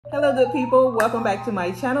Hello good people, welcome back to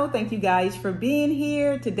my channel. Thank you guys for being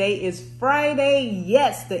here. Today is Friday,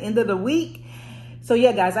 yes, the end of the week. So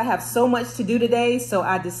yeah guys, I have so much to do today, so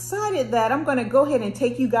I decided that I'm gonna go ahead and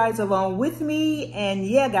take you guys along with me. And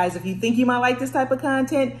yeah guys, if you think you might like this type of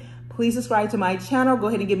content, please subscribe to my channel. Go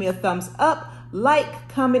ahead and give me a thumbs up, like,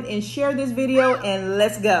 comment, and share this video, and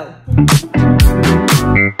let's go.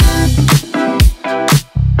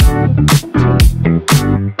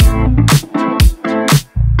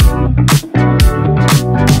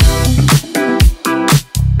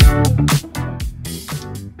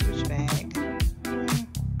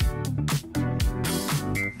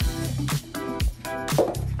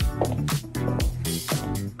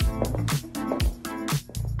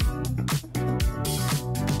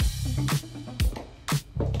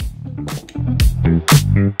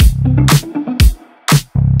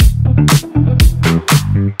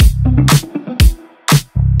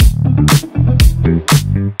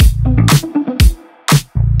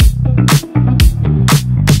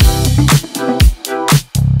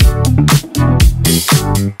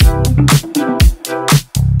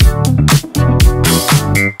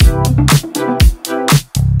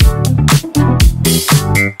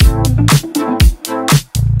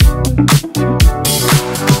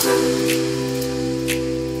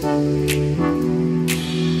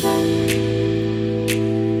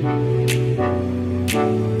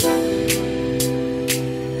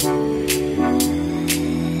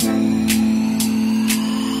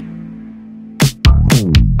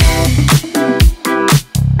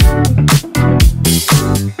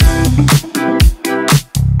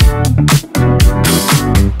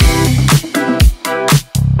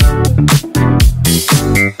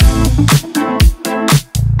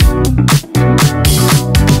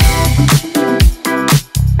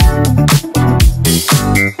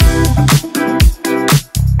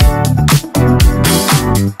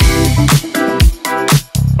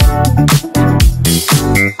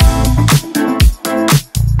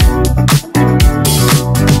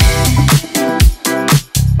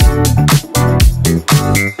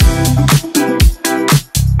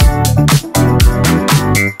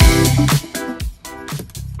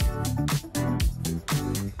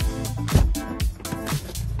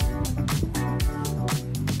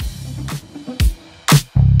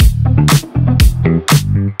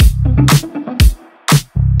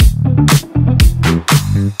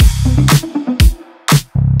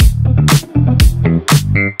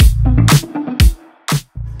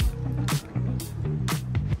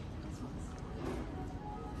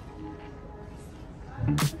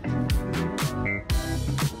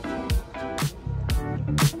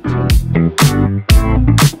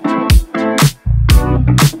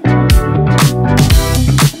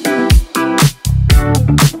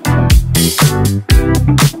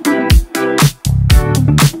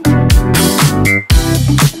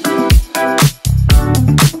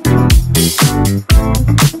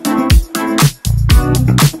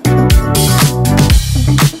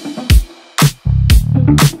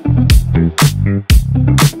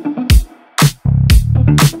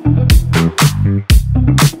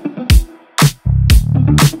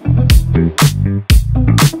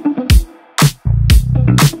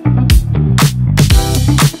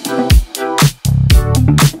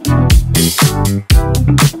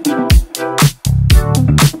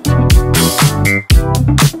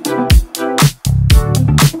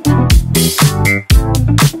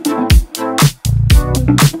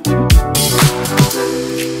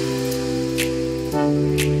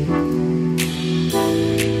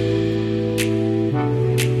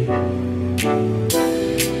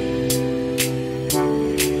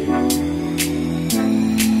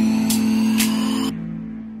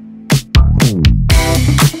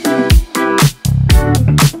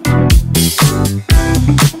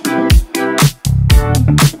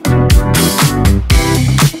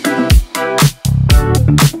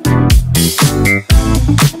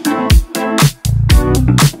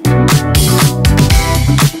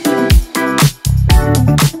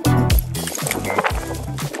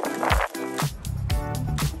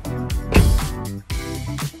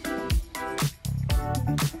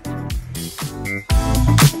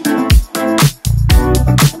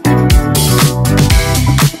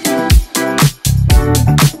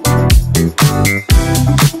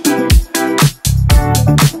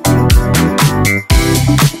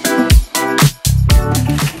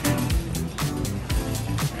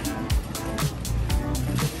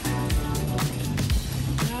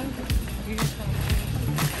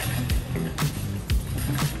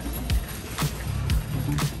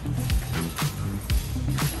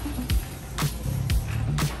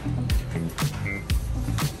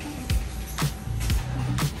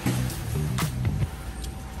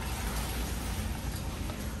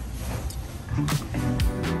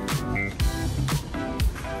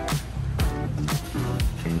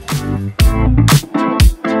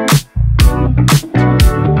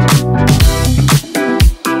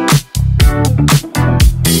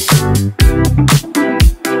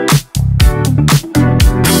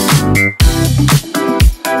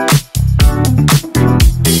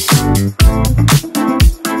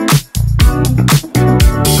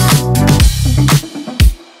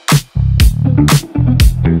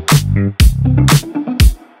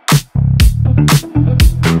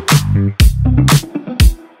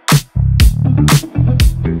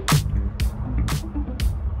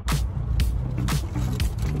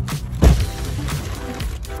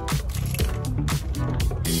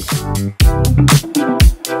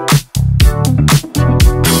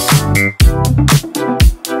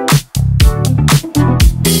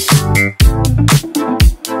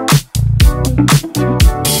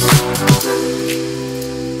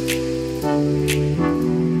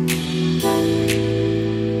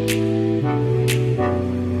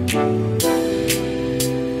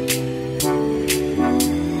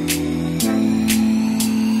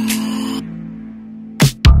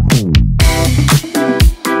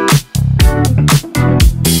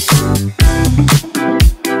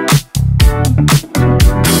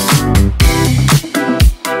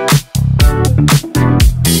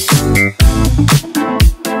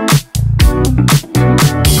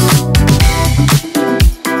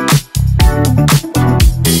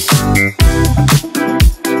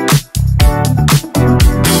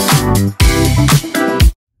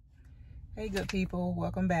 Hey good people,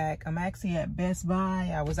 welcome back. I'm actually at Best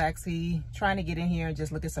Buy. I was actually trying to get in here and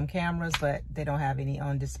just look at some cameras, but they don't have any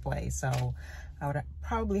on display. So I would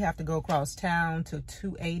probably have to go across town to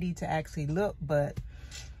 280 to actually look, but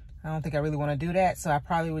I don't think I really want to do that. So I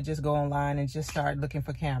probably would just go online and just start looking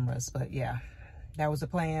for cameras. But yeah, that was the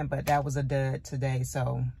plan, but that was a dud today.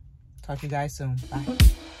 So talk to you guys soon. Bye.